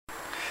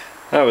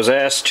I was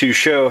asked to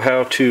show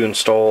how to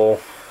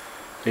install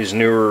these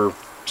newer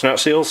snout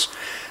seals.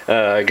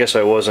 I guess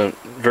I wasn't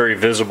very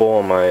visible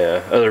on my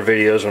other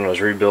videos when I was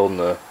rebuilding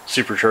the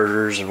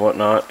Superchargers and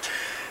whatnot.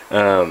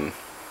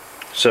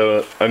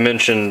 So I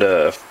mentioned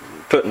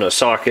putting a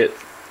socket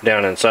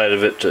down inside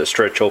of it to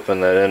stretch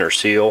open that inner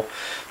seal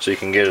so you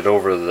can get it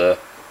over the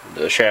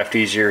shaft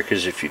easier,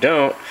 because if you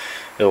don't,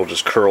 it'll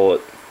just curl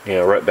it, you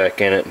know, right back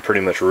in it and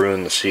pretty much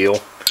ruin the seal.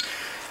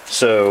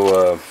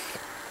 So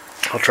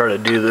I'll try to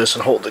do this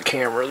and hold the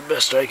camera the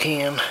best I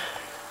can.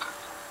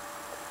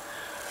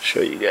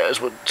 Show you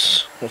guys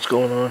what's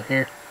going on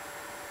here.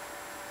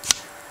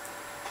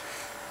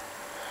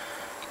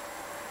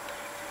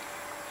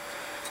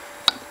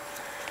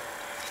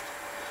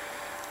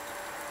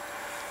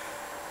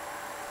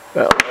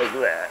 About like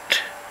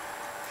that.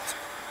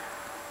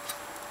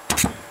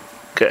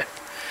 Okay,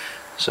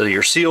 so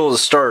your seal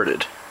is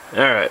started.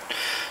 Alright,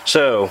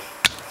 so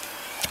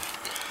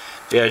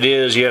the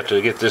idea is you have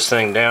to get this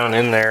thing down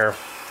in there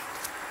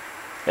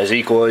as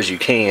equal as you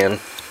can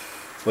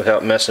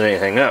without messing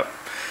anything up.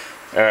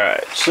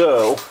 Alright,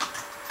 so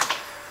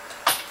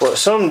what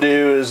some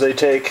do is they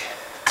take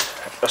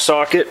a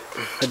socket,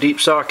 a deep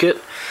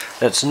socket,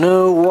 that's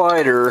no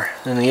wider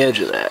than the edge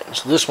of that.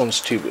 So this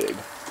one's too big.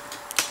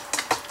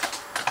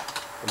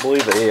 I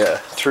believe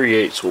a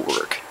 3/8 will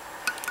work.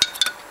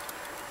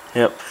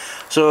 Yep.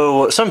 So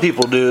what some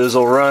people do is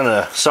they'll run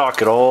a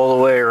socket all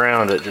the way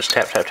around it, just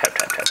tap, tap, tap,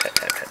 tap, tap, tap,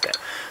 tap, tap, tap.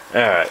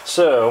 Alright,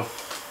 so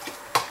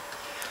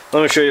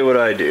let me show you what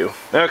I do.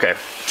 Okay.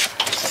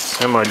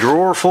 I have my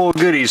drawer full of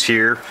goodies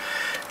here.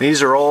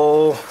 These are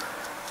all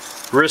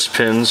wrist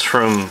pins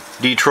from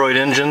Detroit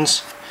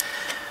engines.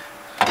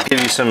 I'll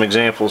give you some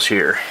examples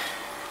here.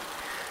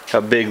 How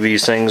big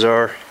these things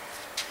are.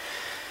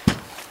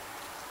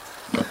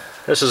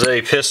 This is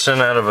a piston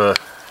out of a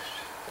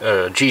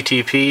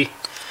GTP.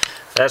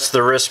 That's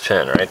the wrist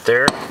pin right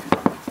there.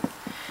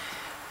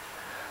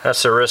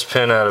 That's the wrist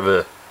pin out of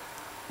a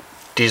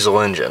diesel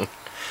engine.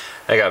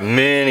 I got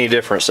many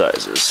different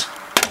sizes.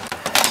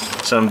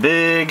 Some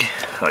big,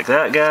 like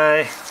that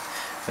guy.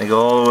 They go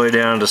all the way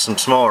down to some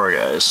smaller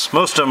guys.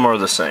 Most of them are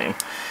the same.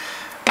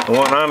 The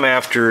one I'm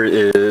after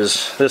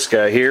is this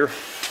guy here.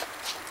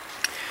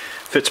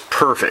 Fits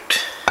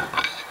perfect.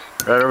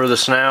 Right over the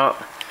snout.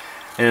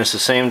 And it's the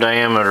same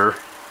diameter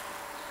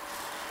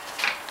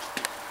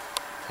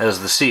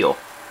as the seal.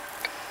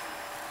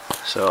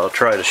 So I'll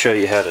try to show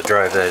you how to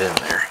drive that in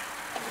there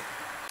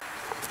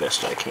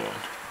best I can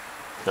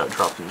without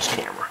dropping this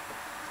camera.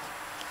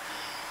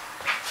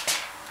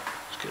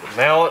 Let's get a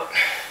mallet,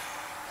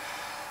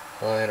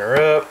 line her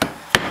up.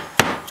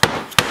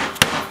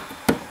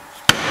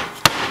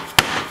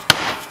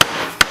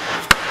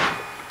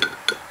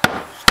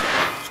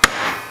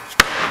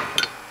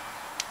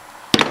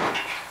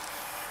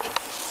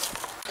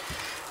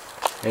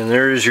 And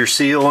there's your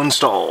seal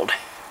installed.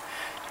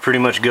 Pretty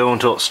much go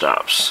until it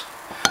stops.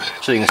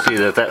 So you can see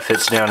that that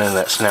fits down in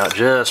that snout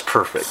just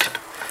perfect.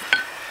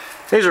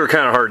 These are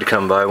kind of hard to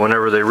come by.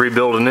 Whenever they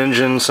rebuild an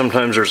engine,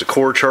 sometimes there's a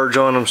core charge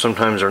on them,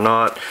 sometimes they're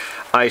not.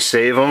 I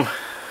save them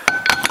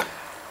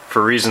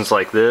for reasons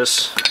like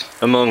this,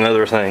 among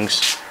other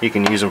things. You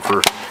can use them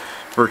for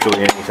virtually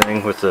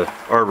anything with the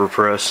arbor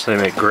press. They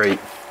make great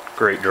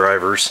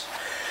drivers.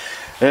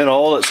 And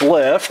all that's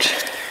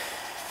left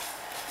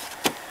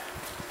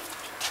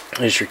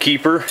is your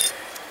keeper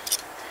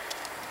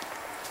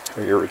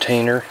or your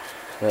retainer.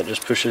 That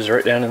just pushes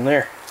right down in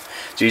there.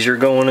 It's easier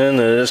going in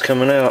than it is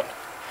coming out.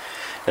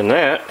 And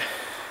that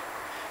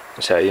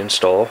is how you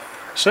install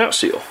a snout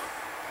seal.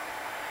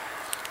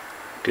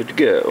 Good to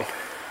go.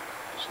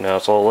 So now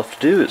it's all left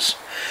to do is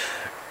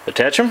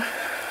attach them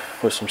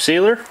with some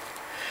sealer.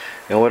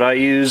 And what I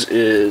use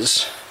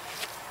is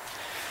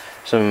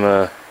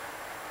some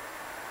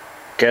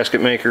gasket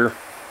maker.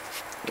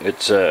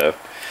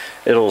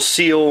 It'll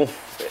seal,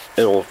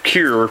 it'll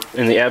cure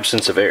in the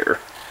absence of air.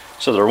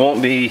 So there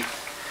won't be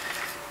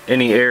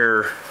any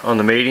air on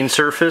the mating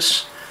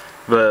surface,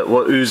 but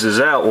what oozes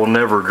out will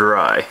never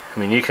dry. I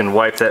mean, you can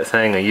wipe that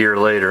thing a year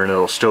later and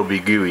it'll still be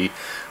gooey,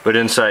 but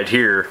inside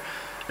here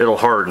it'll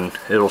harden,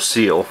 it'll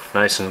seal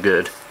nice and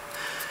good.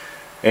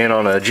 And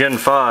on a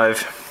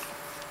GenV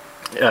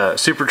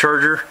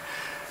Supercharger,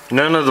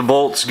 none of the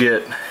bolts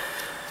get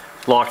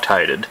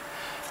Loctited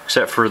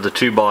except for the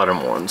two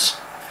bottom ones.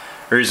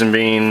 Reason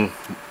being,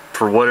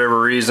 for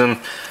whatever reason,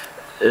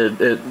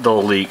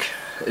 they'll leak.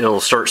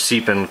 It'll start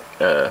seeping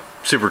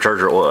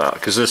supercharger oil out,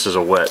 because this is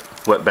a wet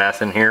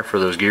bath in here for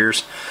those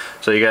gears.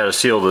 So you got to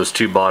seal those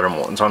two bottom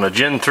ones. On a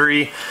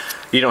GenIII,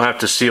 you don't have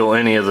to seal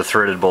any of the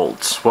threaded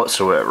bolts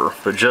whatsoever,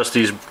 but just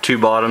these two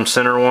bottom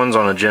center ones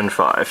on a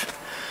GenV.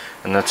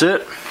 And that's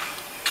it.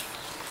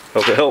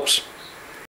 Hope it helps.